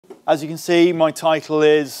As you can see, my title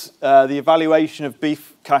is The Evaluation of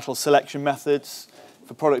Beef Cattle Selection Methods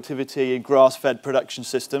for Productivity in Grass-Fed Production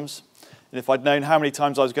Systems. And if I'd known how many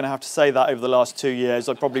times I was going to have to say that over the last 2 years,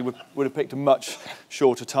 I probably would have picked a much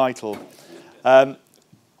shorter title.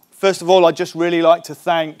 First of all, I'd just really like to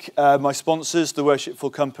thank my sponsors, the Worshipful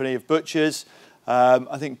Company of Butchers.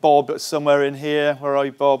 I think Bob is somewhere in here. Where are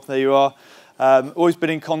you, Bob? There you are. Always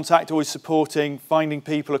been in contact, always supporting, finding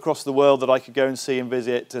people across the world that I could go and see and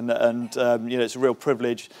visit, and you know, it's a real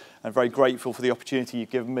privilege. I'm very grateful for the opportunity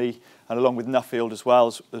you've given me, and along with Nuffield as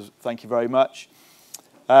well. Thank you very much.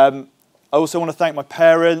 I also want to thank my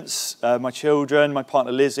parents, my children, my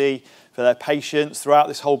partner Lizzie, for their patience throughout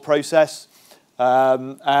this whole process,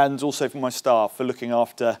 and also for my staff for looking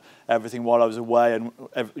after everything while I was away, and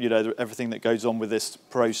you know, everything that goes on with this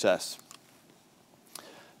process.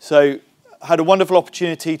 So I had a wonderful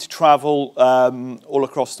opportunity to travel all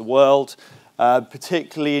across the world.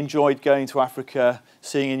 Particularly enjoyed going to Africa,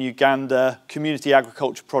 seeing in Uganda community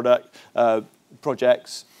agriculture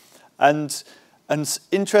projects, and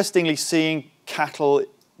interestingly seeing cattle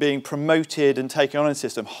being promoted and taken on in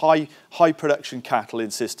system, high production cattle in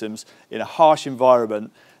systems in a harsh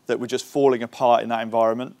environment that were just falling apart in that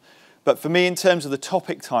environment. But for me, in terms of the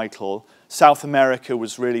topic title, South America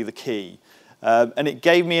was really the key. And it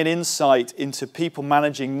gave me an insight into people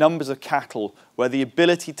managing numbers of cattle where the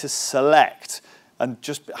ability to select and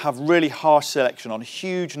just have really harsh selection on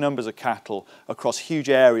huge numbers of cattle across huge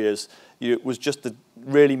areas was just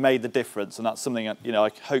really made the difference. And that's something you know,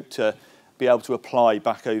 I hope to be able to apply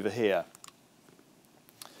back over here.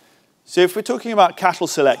 So if we're talking about cattle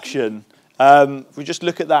selection, if we just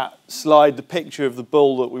look at that slide, the picture of the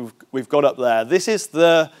bull that we've got up there, this is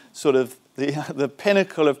the sort of the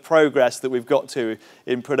pinnacle of progress that we've got to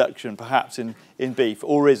in production, perhaps in beef,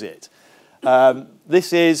 or is it?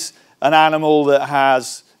 This is an animal that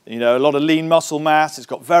has, you know, a lot of lean muscle mass. It's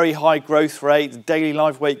got very high growth rate. The daily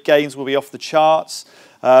live weight gains will be off the charts.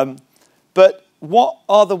 But what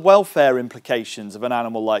are the welfare implications of an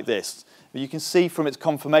animal like this? You can see from its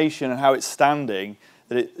conformation and how it's standing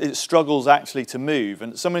that it struggles actually to move.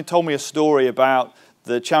 And somebody told me a story about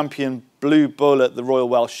the champion blue bull at the Royal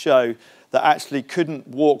Welsh Show that actually couldn't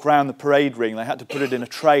walk around the parade ring. They had to put it in a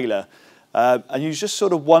trailer. And you just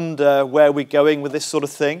sort of wonder where we're going with this sort of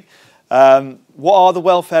thing. What are the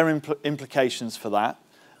welfare implications for that?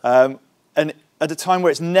 And at a time where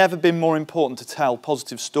it's never been more important to tell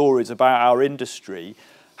positive stories about our industry,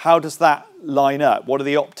 how does that line up? What are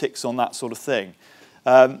the optics on that sort of thing?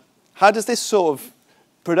 How does this sort of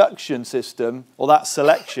production system or that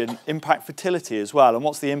selection impact fertility as well? And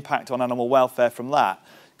what's the impact on animal welfare from that?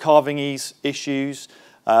 Calving issues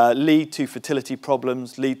lead to fertility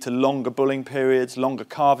problems, lead to longer bulling periods, longer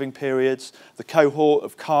calving periods. The cohort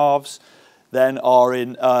of calves then are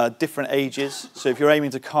in different ages. So if you're aiming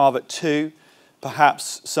to calve at 2,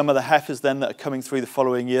 perhaps some of the heifers then that are coming through the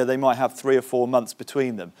following year, they might have 3 or 4 months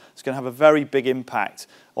between them. It's going to have a very big impact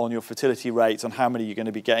on your fertility rates, on how many you're going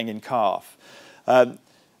to be getting in calf. And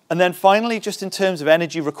then finally, just in terms of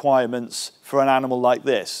energy requirements for an animal like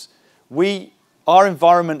this, our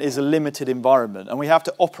environment is a limited environment, and we have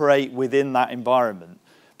to operate within that environment.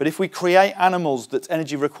 But if we create animals that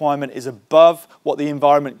energy requirement is above what the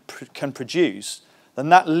environment can produce, then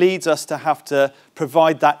that leads us to have to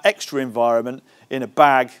provide that extra environment in a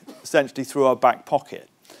bag, essentially through our back pocket.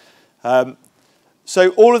 So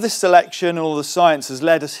all of this selection and all the science has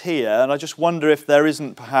led us here, and I just wonder if there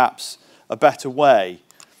isn't perhaps a better way,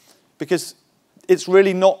 because it's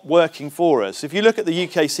really not working for us. If you look at the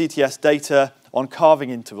UK CTS data on calving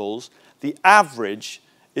intervals, the average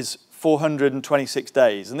is 426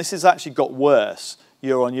 days, and this has actually got worse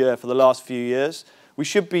year on year for the last few years. We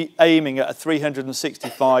should be aiming at a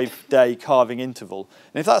 365-day calving interval.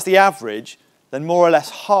 And if that's the average, then more or less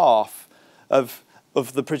half of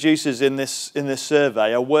the producers in this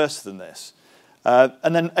survey are worse than this.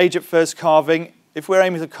 And then age at first calving, if we're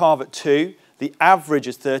aiming to calve at 2, the average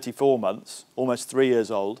is 34 months, almost 3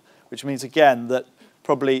 years old, which means, again, that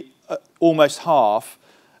probably almost half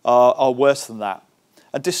are worse than that.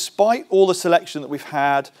 And despite all the selection that we've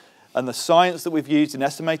had and the science that we've used in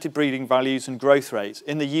estimated breeding values and growth rates,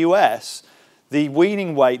 in the US, the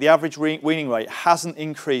weaning weight, the average weaning weight, hasn't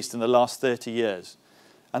increased in the last 30 years.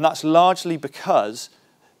 And that's largely because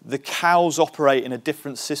the cows operate in a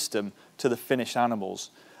different system to the finished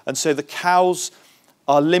animals. And so the cows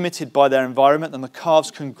are limited by their environment, and the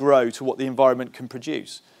calves can grow to what the environment can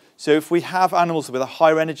produce. So if we have animals with a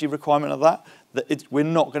higher energy requirement of that, we're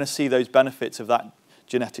not going to see those benefits of that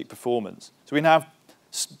genetic performance. So we now have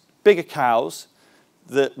bigger cows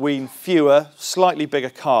that wean fewer, slightly bigger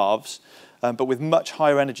calves, but with much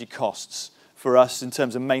higher energy costs for us in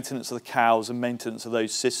terms of maintenance of the cows and maintenance of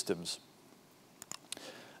those systems.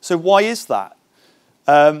 So why is that?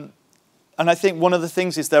 And I think one of the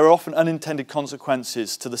things is there are often unintended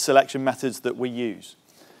consequences to the selection methods that we use.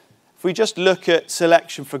 If we just look at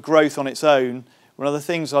selection for growth on its own, one of the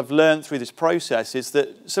things I've learned through this process is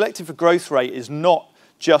that selecting for growth rate is not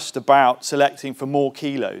just about selecting for more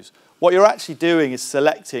kilos. What you're actually doing is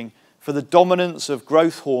selecting for the dominance of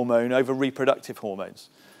growth hormone over reproductive hormones.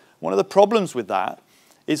 One of the problems with that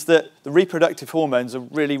is that the reproductive hormones are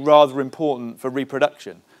really rather important for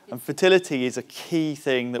reproduction. And fertility is a key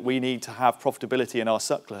thing that we need to have profitability in our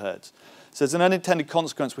suckler herds. So as an unintended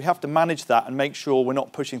consequence, we have to manage that and make sure we're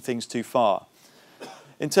not pushing things too far.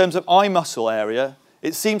 In terms of eye muscle area,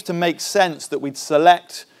 it seems to make sense that we'd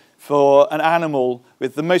select for an animal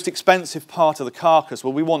with the most expensive part of the carcass.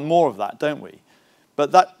 Well, we want more of that, don't we?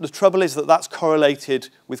 But the trouble is that that's correlated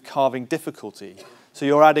with calving difficulty. So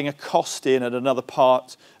you're adding a cost in at another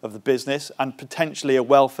part of the business and potentially a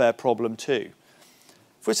welfare problem too.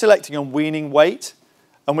 If we're selecting on weaning weight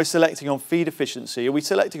and we're selecting on feed efficiency, are we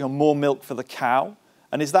selecting on more milk for the cow?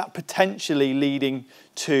 And is that potentially leading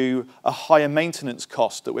to a higher maintenance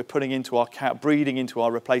cost that we're putting into our cow, breeding into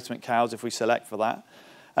our replacement cows if we select for that?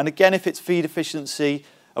 And again, if it's feed efficiency,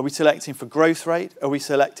 are we selecting for growth rate? Are we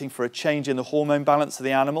selecting for a change in the hormone balance of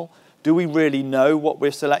the animal? Do we really know what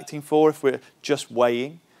we're selecting for if we're just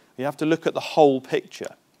weighing? You have to look at the whole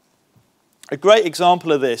picture. A great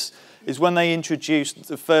example of this is when they introduced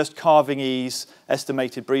the first calving ease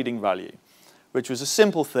estimated breeding value, which was a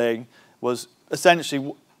simple thing, was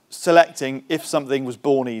essentially selecting if something was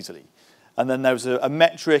born easily. And then there was a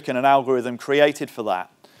metric and an algorithm created for that.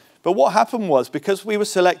 But what happened was, because we were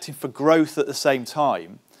selecting for growth at the same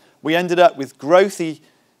time, we ended up with growthy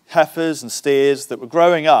heifers and steers that were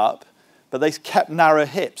growing up, but they kept narrow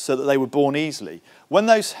hips so that they were born easily. When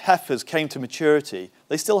those heifers came to maturity,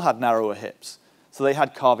 they still had narrower hips, so they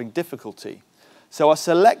had calving difficulty. So our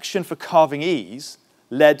selection for calving ease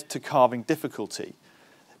led to calving difficulty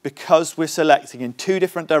because we're selecting in two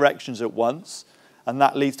different directions at once, and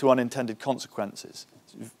that leads to unintended consequences.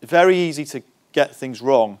 It's very easy to get things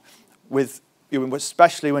wrong,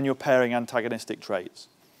 especially when you're pairing antagonistic traits.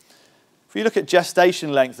 If you look at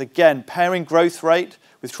gestation length, again, pairing growth rate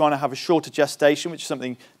with trying to have a shorter gestation, which is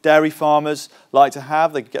something dairy farmers like to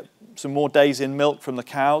have. They get some more days in milk from the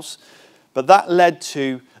cows. But that led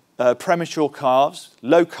to premature calves,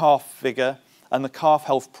 low calf figure, and the calf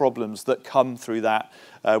health problems that come through that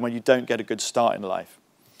when you don't get a good start in life.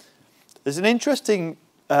 There's an interesting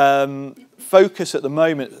focus at the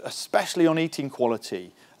moment, especially on eating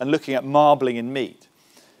quality and looking at marbling in meat.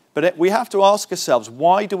 But we have to ask ourselves,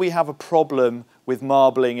 why do we have a problem with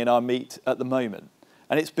marbling in our meat at the moment?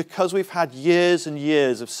 And it's because we've had years and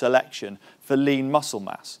years of selection for lean muscle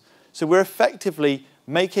mass. So we're effectively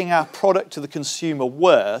making our product to the consumer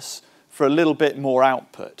worse for a little bit more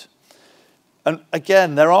output. And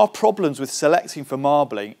again, there are problems with selecting for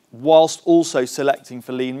marbling whilst also selecting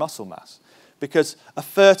for lean muscle mass. Because a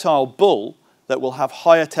fertile bull that will have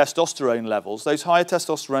higher testosterone levels, those higher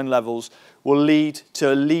testosterone levels will lead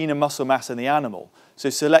to a leaner muscle mass in the animal. So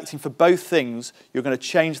selecting for both things, you're going to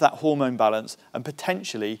change that hormone balance, and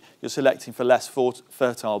potentially you're selecting for less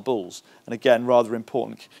fertile bulls. And again, rather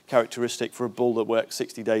important characteristic for a bull that works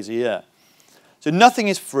 60 days a year. So nothing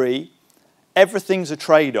is free, everything's a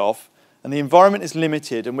trade-off, and the environment is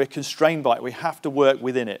limited, and we're constrained by it. We have to work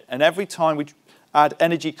within it. And every time we add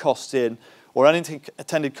energy costs in, or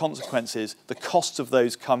unintended consequences, the costs of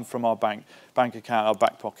those come from our bank account, our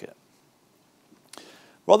back pocket.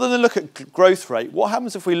 Rather than look at growth rate, what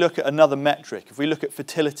happens if we look at another metric, if we look at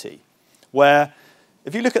fertility, where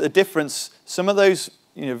if you look at the difference, some of those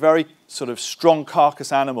very sort of strong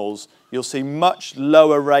carcass animals, you'll see much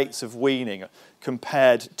lower rates of weaning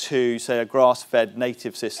compared to, say, a grass-fed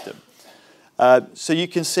native system. So you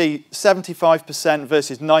can see 75%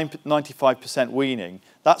 versus 95% weaning.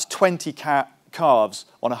 That's 20 calves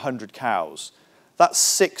on 100 cows. That's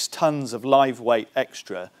 6 tons of live weight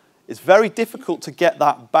extra. It's very difficult to get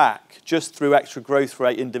that back just through extra growth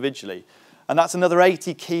rate individually. And that's another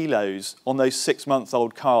 80 kilos on those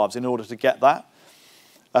 6-month-old calves in order to get that.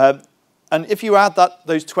 And if you add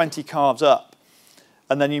those 20 calves up,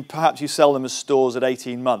 and then perhaps you sell them as stores at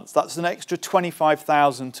 18 months, that's an extra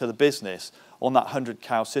 25,000 to the business on that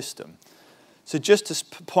 100-cow system. So just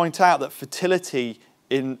to point out that fertility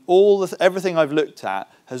in everything I've looked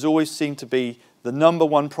at has always seemed to be the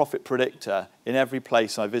 #1 profit predictor in every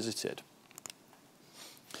place I visited.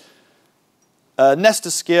 Nesta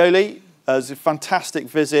Scioli was a fantastic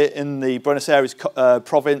visit in the Buenos Aires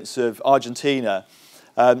province of Argentina.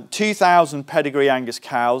 2,000 pedigree Angus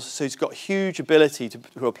cows, so he's got huge ability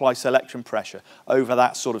to apply selection pressure over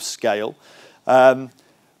that sort of scale.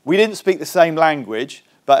 We didn't speak the same language,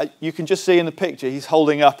 but you can just see in the picture he's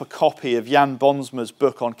holding up a copy of Jan Bonsma's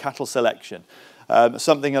book on cattle selection,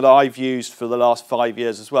 something that I've used for the last 5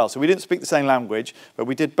 years as well. So we didn't speak the same language, but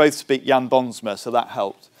we did both speak Jan Bonsma, so that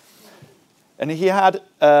helped. And he had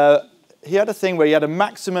a thing where he had a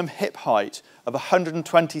maximum hip height of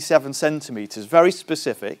 127 centimetres, very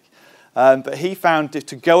specific, but he found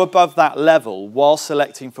to go above that level while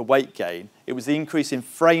selecting for weight gain, it was the increase in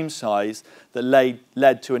frame size that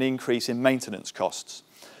led to an increase in maintenance costs.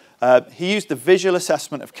 He used the visual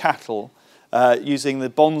assessment of cattle using the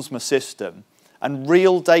Bonsma system and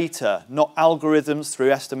real data, not algorithms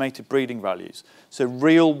through estimated breeding values. So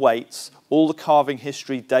real weights, all the calving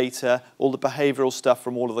history data, all the behavioural stuff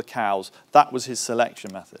from all of the cows. That was his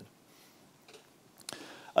selection method.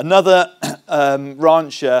 Another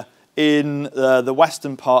rancher in the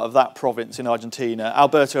western part of that province in Argentina,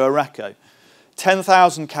 Alberto Areco,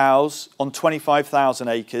 10,000 cows on 25,000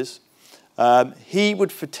 acres. He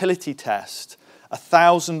would fertility test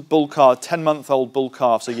 1,000 bull calves, 10-month-old bull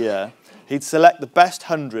calves a year. He'd select the best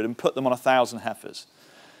 100 and put them on 1,000 heifers.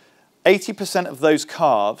 80% of those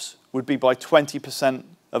calves would be by 20%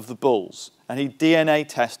 of the bulls, and he'd DNA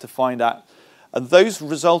test to find out. And those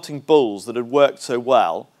resulting bulls that had worked so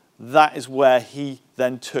well, that is where he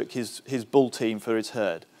then took his bull team for his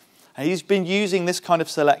herd. And he's been using this kind of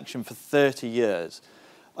selection for 30 years.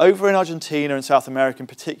 Over in Argentina and South America in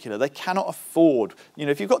particular, they cannot afford, you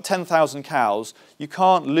know, if you've got 10,000 cows, you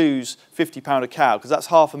can't lose £50 a cow because that's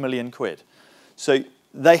 £500,000. So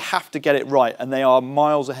they have to get it right, and they are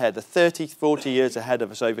miles ahead. They're 30, 40 years ahead of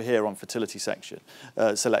us over here on fertility selection.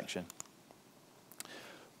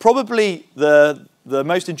 Probably the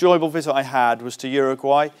most enjoyable visit I had was to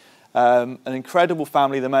Uruguay. An incredible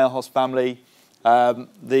family, the Mayerhoff family.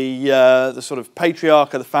 The sort of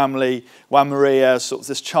patriarch of the family, Juan Maria, sort of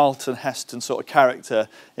this Charlton Heston sort of character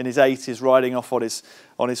in his 80s, riding off on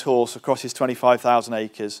his horse across his 25,000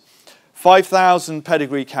 acres. 5,000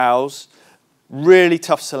 pedigree cows, really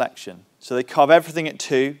tough selection. So they calve everything at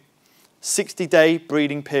 2, 60-day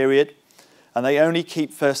breeding period, and they only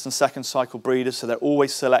keep first and second cycle breeders, so they're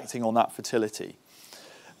always selecting on that fertility.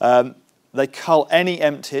 They cull any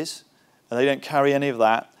empties, and they don't carry any of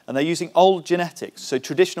that. And they're using old genetics, so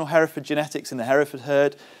traditional Hereford genetics in the Hereford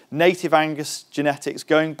herd, native Angus genetics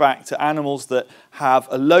going back to animals that have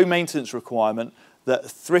a low maintenance requirement, that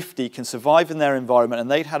thrifty can survive in their environment,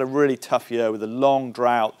 and they'd had a really tough year with a long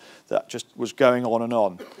drought that just was going on and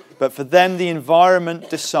on. But for them, the environment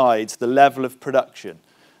decides the level of production.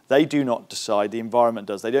 They do not decide, the environment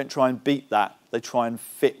does. They don't try and beat that, they try and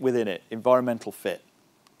fit within it, environmental fit.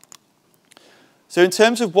 So in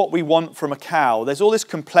terms of what we want from a cow, there's all this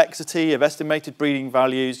complexity of estimated breeding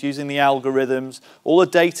values, using the algorithms, all the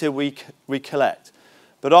data we collect.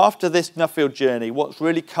 But after this Nuffield journey, what's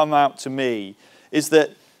really come out to me is that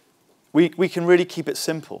we can really keep it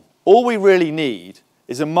simple. All we really need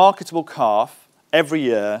is a marketable calf every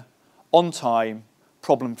year, on time,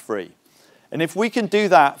 problem-free. And if we can do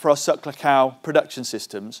that for our suckler cow production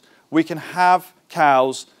systems, we can have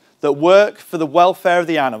cows that work for the welfare of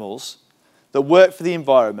the animals, that work for the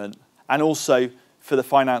environment, and also for the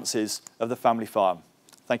finances of the family farm.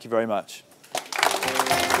 Thank you very much.